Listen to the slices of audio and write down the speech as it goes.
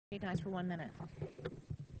Recognized for 1 minute.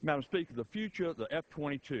 Madam Speaker, the future of the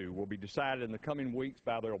F-22 will be decided in the coming weeks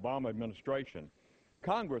by the Obama administration.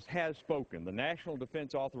 Congress has spoken. The National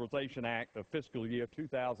Defense Authorization Act of fiscal year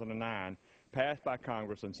 2009, passed by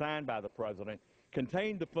Congress and signed by the President,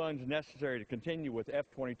 contained the funds necessary to continue with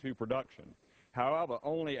F-22 production. However,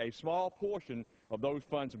 only a small portion of those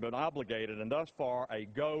funds have been obligated, and thus far a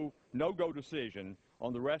no-go decision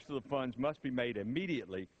on the rest of the funds must be made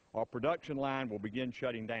immediately, or production line will begin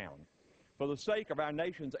shutting down. For the sake of our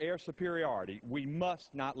nation's air superiority, we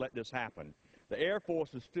must not let this happen. The Air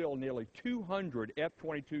Force is still nearly 200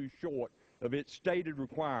 F-22s short of its stated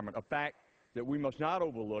requirement, a fact that we must not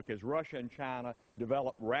overlook as Russia and China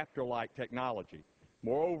develop Raptor-like technology.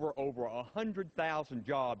 Moreover, over 100,000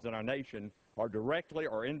 jobs in our nation are directly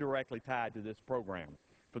or indirectly tied to this program.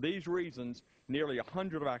 For these reasons, nearly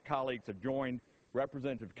 100 of our colleagues have joined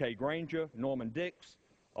Representative Kay Granger, Norman Dix,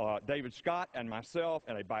 David Scott, and myself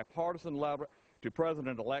in a bipartisan letter to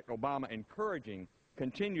President-elect Obama encouraging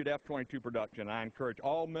continued F-22 production. I encourage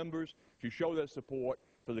all members to show their support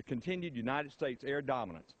for the continued United States air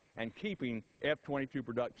dominance and keeping F-22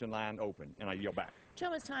 production line open. And I yield back.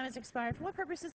 Gentleman's time has expired. For what purposes?